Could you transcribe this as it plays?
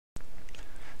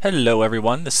Hello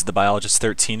everyone, this is the Biologist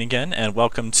 13 again, and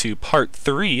welcome to part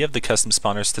 3 of the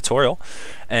CustomSpawners tutorial.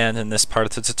 And in this part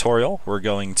of the tutorial, we're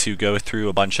going to go through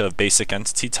a bunch of basic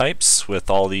entity types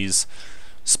with all these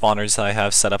spawners that I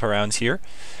have set up around here.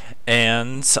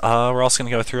 And we're also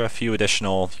going to go through a few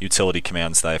additional utility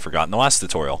commands that I forgot in the last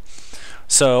tutorial.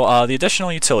 So the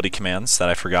additional utility commands that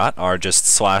I forgot are just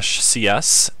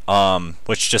 /cs,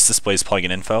 which just displays plugin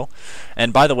info.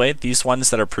 And by the way, these ones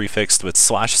that are prefixed with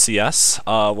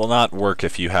 /cs will not work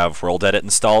if you have WorldEdit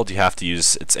installed. You have to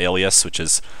use its alias, which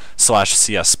is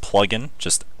 /cs plugin.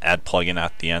 Just add plugin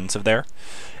at the end of there,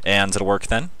 and it'll work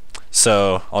then.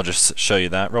 So I'll just show you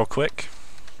that real quick.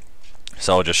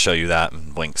 So I'll just show you that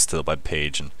and links to the web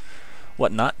page and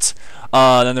whatnot.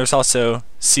 Then there's also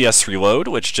CS reload,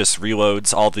 which just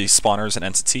reloads all the spawners and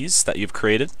entities that you've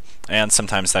created, and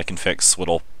sometimes that can fix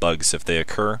little bugs if they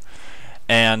occur.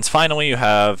 And finally you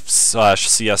have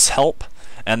 /CS help,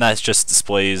 and that just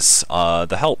displays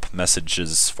the help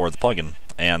messages for the plugin,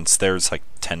 and there's like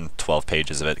 10-12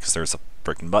 pages of it because there's a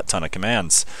freaking butt ton of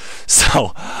commands.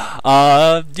 So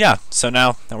yeah, so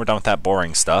now that we're done with that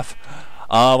boring stuff,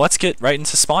 let's get right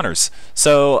into spawners.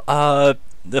 So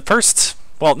the first,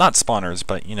 well, not spawners,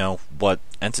 but you know what,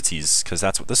 entities, because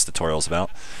that's what this tutorial is about.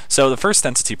 So the first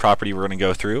entity property we're going to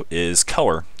go through is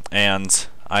color, and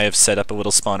I have set up a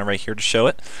little spawner right here to show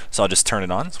it. So I'll just turn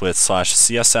it on with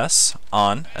 /CSS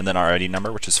on, and then our ID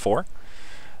number, which is 4.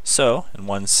 So in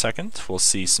 1 second, we'll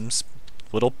see some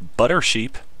little butter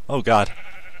sheep. Oh God,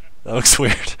 that looks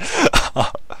weird.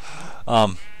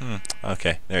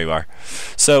 Okay, there you are.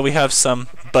 So we have some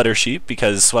butter sheep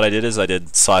because what I did is I did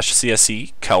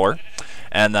 /CSE color,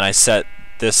 and then I set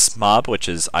this mob, which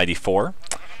is ID 4,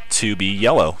 to be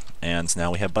yellow, and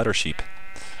now we have butter sheep.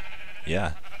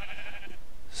 Yeah.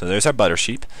 So there's our butter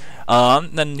sheep.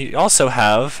 Then you also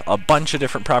have a bunch of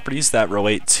different properties that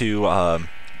relate to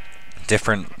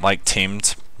different like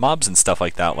tamed mobs and stuff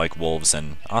like that, like wolves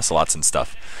and ocelots and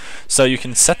stuff. So you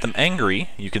can set them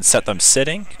angry, you can set them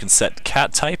sitting, you can set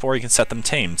cat type, or you can set them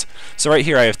tamed. So right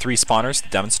here I have 3 spawners to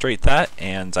demonstrate that,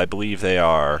 and I believe they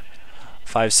are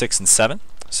 5, 6, and 7.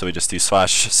 So we just do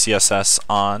 /CSS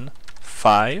on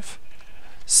 5,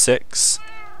 6,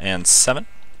 and 7.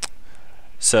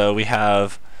 So we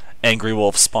have angry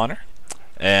wolf spawner,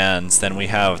 and then we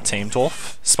have tamed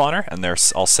wolf spawner, and they're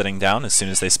all sitting down as soon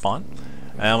as they spawn.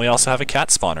 And we also have a cat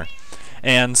spawner.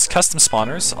 And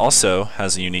CustomSpawners also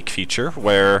has a unique feature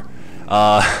where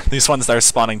these ones that are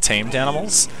spawning tamed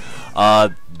animals,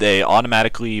 they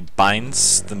automatically bind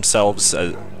themselves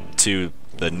to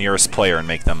the nearest player and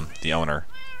make them the owner,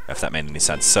 if that made any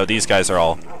sense. So these guys are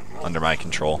all under my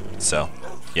control, so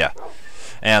yeah.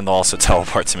 And they'll also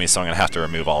teleport to me, so I'm going to have to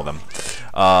remove all of them.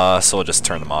 So we'll just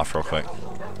turn them off real quick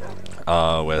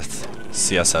with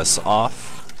CSS off.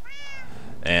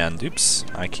 And oops,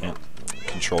 I can't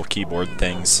control keyboard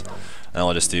things. And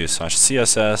we'll just do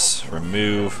 /CSS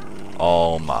remove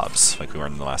all mobs, like we were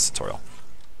in the last tutorial.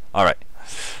 Alright,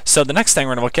 so the next thing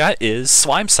we're going to look at is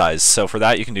slime size. So for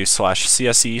that you can do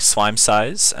 /CSE slime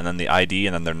size, and then the ID,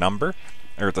 and then their number,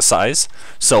 or the size.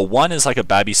 So 1 is like a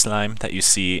babby slime that you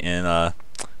see in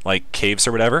like caves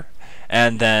or whatever,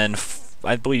 and then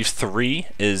I believe 3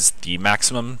 is the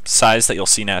maximum size that you'll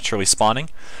see naturally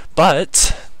spawning,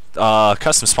 but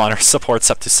CustomSpawners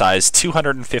supports up to size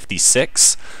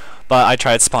 256, but I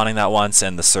tried spawning that once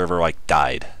and the server like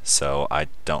died, so I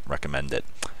don't recommend it.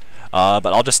 But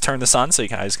I'll just turn this on so you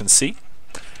guys can see.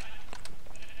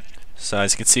 So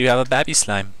as you can see, we have a babby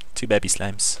slime, 2 babby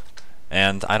slimes,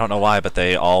 and I don't know why, but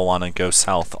they all want to go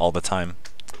south all the time,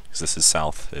 because this is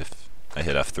south if I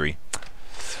hit F3.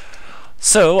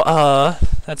 So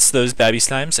that's those babby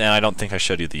slimes, and I don't think I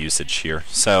showed you the usage here.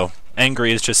 So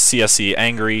angry is just CSE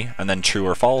angry, and then true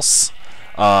or false.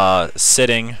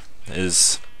 Sitting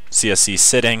is CSE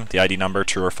sitting, the ID number,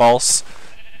 true or false.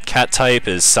 Cat type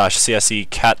is /CSE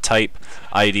cat type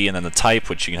ID, and then the type,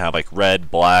 which you can have like red,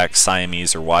 black,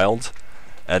 Siamese, or wild.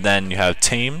 And then you have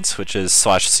tamed, which is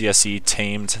 /CSE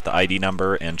tamed, the ID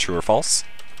number, and true or false.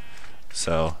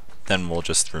 So then we'll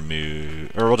just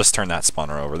remove, or we'll just turn that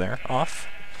spawner over there off,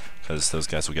 because those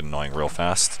guys will get annoying real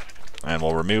fast. And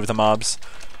we'll remove the mobs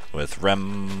with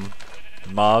rem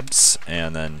mobs,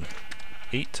 and then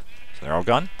 8. So they're all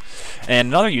gone. And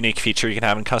another unique feature you can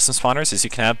have in CustomSpawners is you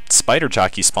can have spider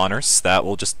jockey spawners that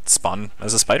will just spawn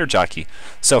as a spider jockey.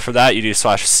 So for that you do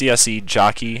 /CSE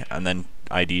jockey and then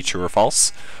ID true or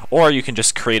false, or you can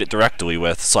just create it directly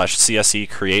with /CSE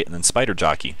create and then spider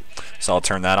jockey. So I'll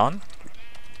turn that on.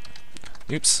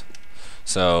 Oops.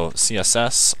 So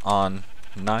CSS on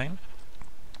 9,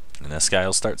 and this guy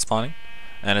will start spawning,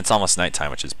 and it's almost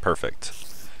nighttime, which is perfect.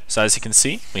 So as you can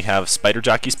see, we have Spider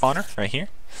Jockey Spawner right here.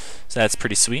 So that's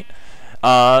pretty sweet.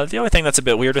 The only thing that's a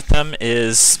bit weird with them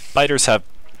is spiders have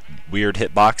weird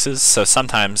hitboxes, so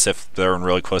sometimes if they're in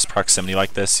really close proximity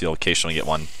like this, you'll occasionally get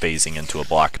one phasing into a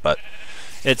block, but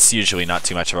it's usually not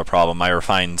too much of a problem. I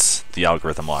refined the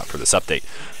algorithm a lot for this update.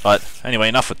 But anyway,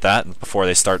 enough with that before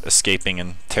they start escaping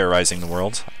and terrorizing the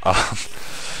world.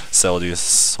 So we'll do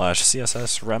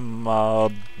 /CSS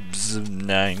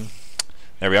remmobs9.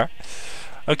 There we are.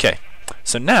 Okay,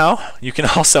 so now you can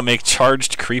also make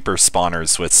charged creeper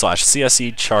spawners with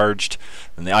 /CSE charged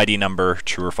and the ID number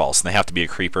true or false. And they have to be a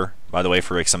creeper, by the way,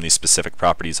 for like some of these specific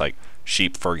properties like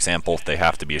sheep, for example. They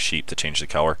have to be a sheep to change the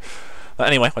color. But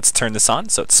anyway, let's turn this on.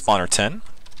 So it's spawner 10.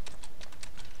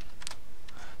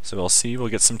 So we'll see, we'll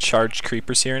get some charged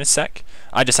creepers here in a sec.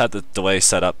 I just had the delay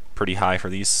set up pretty high for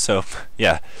these, so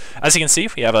yeah. As you can see,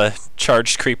 we have a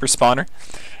charged creeper spawner,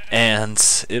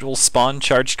 and it will spawn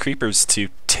charged creepers to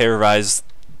terrorize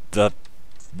the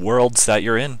worlds that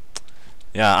you're in.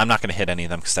 Yeah, I'm not going to hit any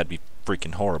of them because that'd be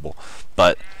freaking horrible.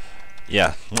 But,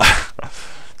 yeah.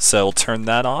 So we'll turn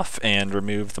that off and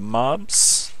remove the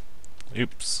mobs.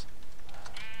 Oops.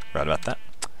 Right about that.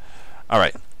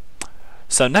 Alright.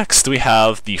 So next we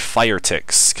have the fire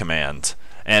ticks command.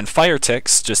 And fire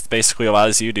ticks just basically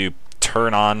allows you to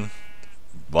turn on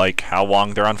like how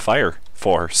long they're on fire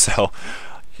for. So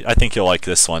I think you'll like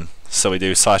this one. So we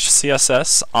do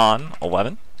 /CSS on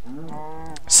 11.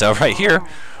 So right here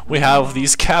we have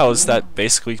these cows that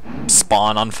basically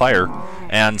spawn on fire.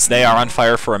 And they are on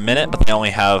fire for a minute, but they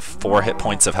only have 4 hit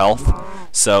points of health.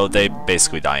 So they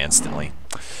basically die instantly.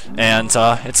 And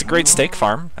it's a great steak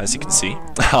farm, as you can see.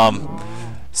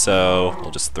 So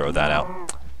we'll just throw that out.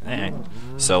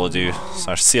 So we'll do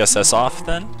 /CSS off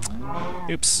then.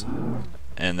 Oops.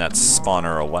 And that's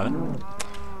spawner 11.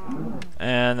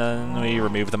 And then we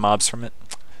remove the mobs from it.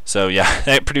 So yeah,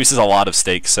 it produces a lot of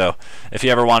steak. So if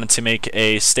you ever wanted to make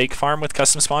a steak farm with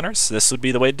custom spawners, this would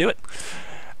be the way to do it.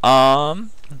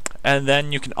 And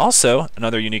then you can also,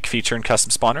 another unique feature in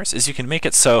custom spawners is you can make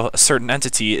it so a certain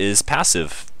entity is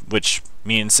passive, which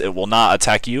means it will not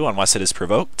attack you unless it is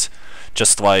provoked,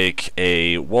 just like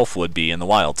a wolf would be in the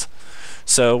wild.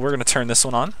 So we're going to turn this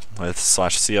one on with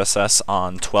 /CSS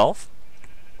on 12,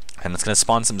 and it's going to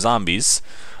spawn some zombies.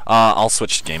 I'll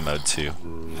switch to game mode too,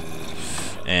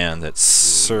 and it's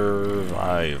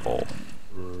survival.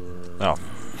 Oh,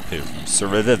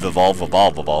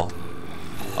 survival.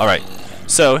 Alright,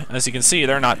 so as you can see,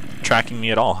 they're not tracking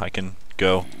me at all. I can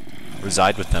go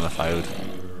reside with them if I would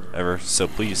ever so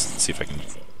please. Let's see if I can.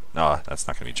 No, that's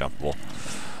not going to be jumpable.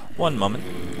 One moment.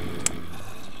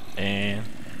 And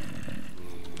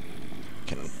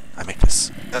can I make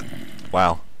this?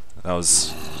 Wow, that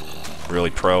was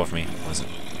really pro of me, wasn't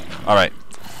it? Alright,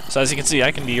 so as you can see,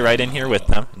 I can be right in here with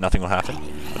them. Nothing will happen.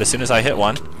 But as soon as I hit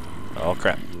one, oh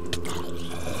crap.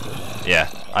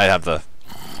 Yeah, I have the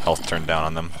health turned down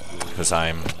on them because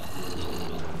I'm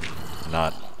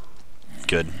not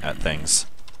good at things.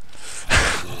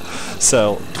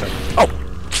 So, oh!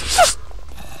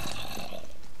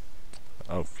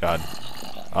 Oh god.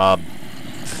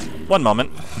 One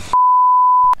moment.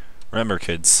 Remember,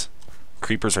 kids,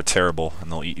 creepers are terrible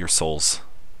and they'll eat your souls.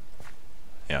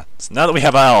 Yeah, so now that we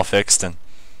have IL fixed, and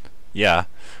yeah,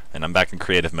 and I'm back in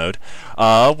creative mode,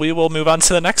 we will move on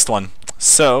to the next one.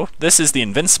 So, this is the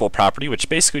invincible property, which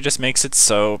basically just makes it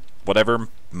so whatever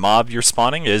mob you're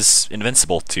spawning is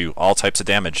invincible to all types of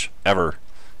damage, ever,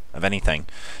 of anything.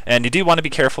 And you do want to be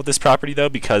careful with this property, though,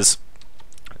 because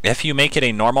if you make it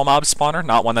a normal mob spawner,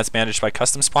 not one that's managed by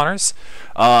custom spawners,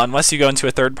 unless you go into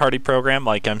a third-party program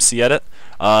like MC-Edit,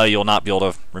 you'll not be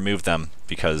able to remove them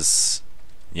because,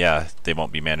 yeah, they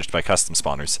won't be managed by custom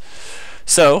spawners.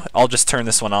 So I'll just turn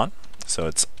this one on. So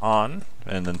it's on,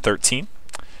 and then 13,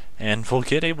 and we'll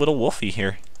get a little wolfie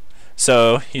here.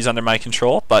 So he's under my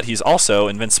control, but he's also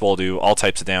invincible to all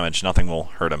types of damage. Nothing will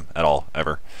hurt him at all,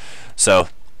 ever. So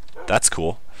that's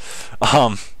cool.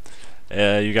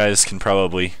 You guys can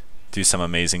probably do some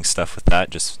amazing stuff with that.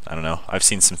 Just, I don't know. I've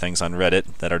seen some things on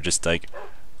Reddit that are just like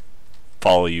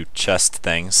follow you chest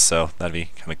things, so that'd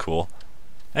be kind of cool.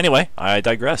 Anyway, I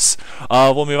digress.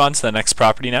 We'll move on to the next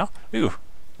property now. Ooh,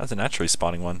 that's a naturally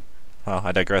spawning one. Wow,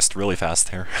 I digressed really fast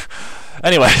here.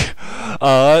 Anyway,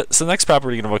 so the next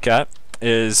property we're going to look at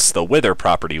is the wither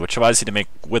property, which allows you to make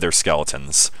wither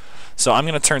skeletons. So I'm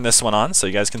going to turn this one on so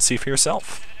you guys can see for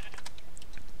yourself.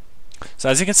 So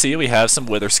as you can see, we have some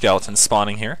wither skeletons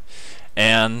spawning here.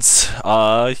 And,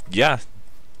 yeah,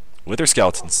 wither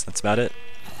skeletons. That's about it.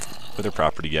 Wither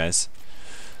property, guys.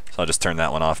 So I'll just turn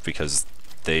that one off because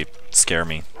they scare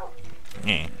me.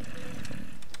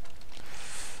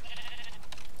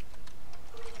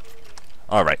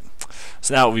 Alright,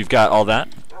 so now we've got all that.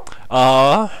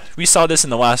 We saw this in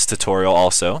the last tutorial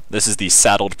also. This is the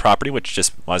saddled property, which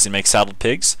just allows you to make saddled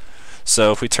pigs.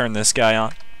 So if we turn this guy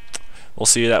on, we'll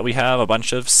see that we have a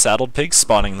bunch of saddled pigs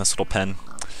spawning in this little pen.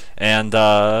 And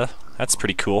that's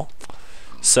pretty cool.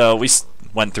 So we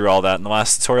went through all that in the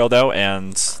last tutorial though,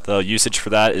 and the usage for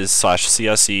that is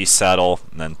 /CSE, saddle,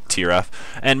 and then TRF.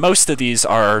 And most of these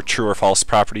are true or false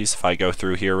properties. If I go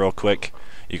through here real quick,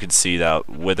 you can see that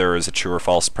wither is a true or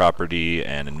false property,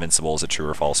 and invincible is a true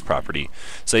or false property.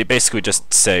 So you basically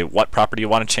just say what property you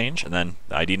want to change, and then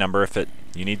the ID number if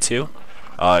you need to,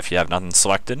 if you have nothing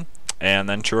selected, and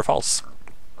then true or false.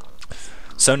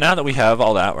 So now that we have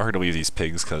all that, we're going to leave these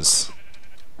pigs because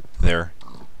they're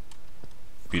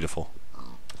beautiful.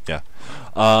 Yeah.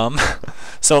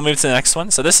 So we'll move to the next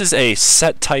one. So this is a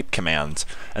set type command,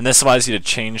 and this allows you to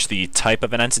change the type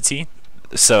of an entity.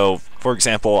 So, for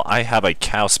example, I have a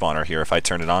cow spawner here. If I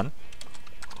turn it on,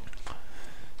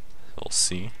 we'll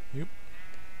see.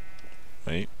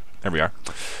 Wait, there we are.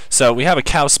 So we have a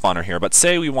cow spawner here, but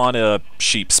say we want a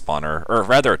sheep spawner, or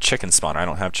rather a chicken spawner. I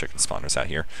don't have chicken spawners out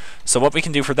here. So what we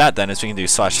can do for that then is we can do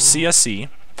 /CSE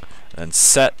and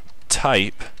set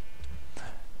type,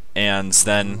 and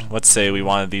then let's say we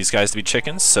wanted these guys to be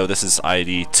chickens. So this is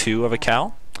ID 2 of a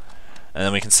cow, and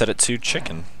then we can set it to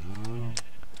chicken.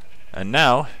 And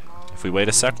now, if we wait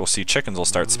a sec, we'll see chickens will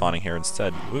start spawning here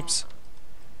instead. Oops.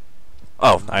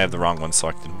 Oh, I have the wrong one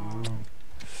selected.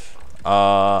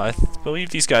 I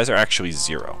believe these guys are actually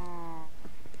 0.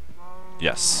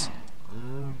 Yes.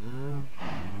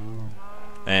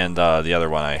 And the other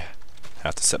one I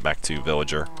have to set back to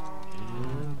villager.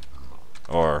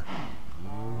 Or,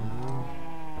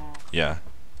 yeah.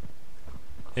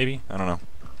 Maybe? I don't know.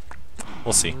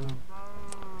 We'll see.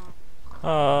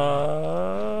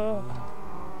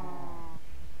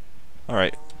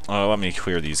 Alright, let me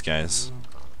clear these guys.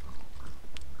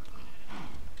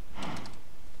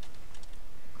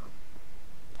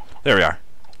 There we are.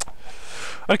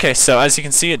 Okay, so as you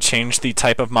can see, it changed the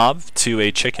type of mob to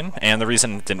a chicken, and the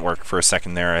reason it didn't work for a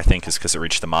second there, I think, is because it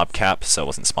reached the mob cap, so it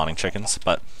wasn't spawning chickens.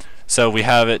 But so we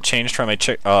have it changed from a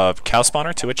cow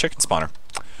spawner to a chicken spawner.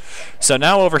 So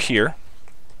now over here,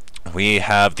 we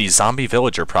have the zombie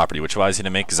villager property, which allows you to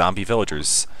make zombie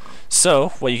villagers. So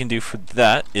what you can do for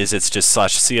that is it's just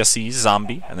 /CSE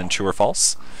zombie and then true or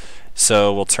false.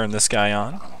 So we'll turn this guy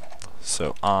on.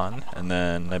 So on, and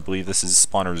then I believe this is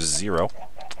spawner 0.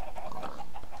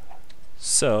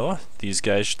 So these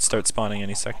guys should start spawning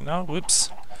any second. Oh,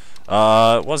 whoops.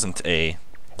 It wasn't a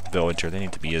villager. They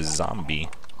need to be a zombie.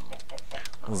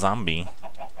 Zombie.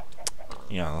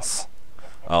 Yes.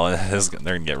 Oh,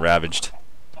 they're gonna get ravaged.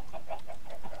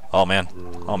 Oh man.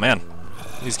 Oh man.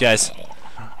 These guys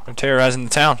are terrorizing the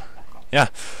town. Yeah.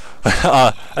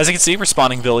 As you can see, we're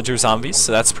spawning villager zombies,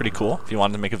 so that's pretty cool. If you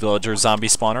wanted to make a villager zombie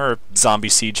spawner or zombie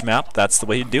siege map, that's the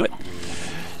way you do it.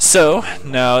 So,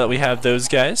 now that we have those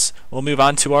guys, we'll move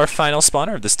on to our final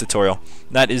spawner of this tutorial.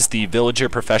 That is the villager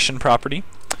profession property.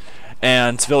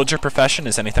 And villager profession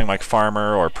is anything like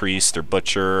farmer or priest or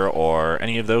butcher or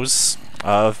any of those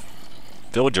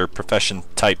villager profession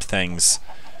type things.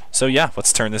 So yeah,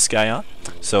 let's turn this guy on.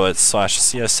 So it's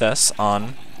 /CSS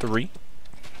on 3.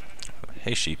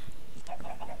 Hey sheep,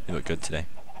 you look good today.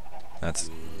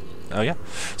 Oh yeah.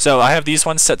 So I have these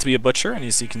ones set to be a butcher, and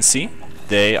as you can see,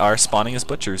 they are spawning as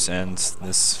butchers, and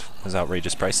this is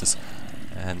outrageous prices.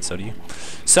 And so do you.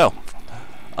 So,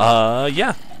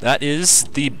 yeah, that is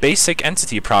the basic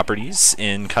entity properties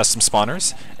in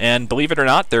CustomSpawners, and believe it or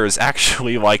not, there is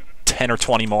actually like 10 or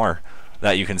 20 more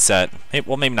that you can set. Hey,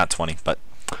 well, maybe not 20, but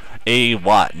a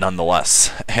lot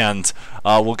nonetheless. And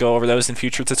we'll go over those in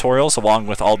future tutorials, along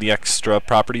with all the extra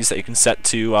properties that you can set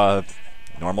to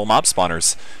normal mob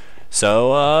spawners.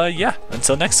 So, yeah,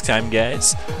 until next time,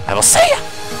 guys, I will see ya!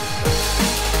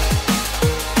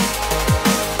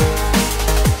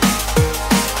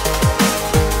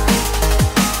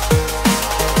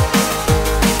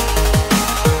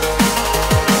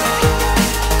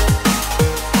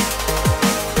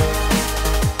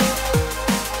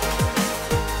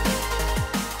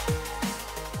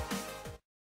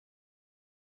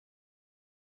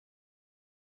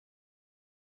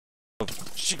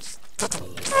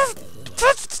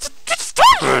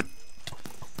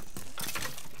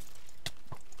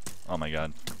 Oh my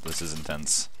god, this is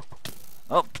intense.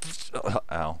 Oh,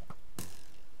 ow.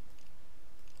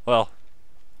 Well,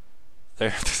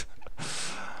 there.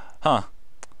 Huh.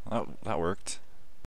 That worked.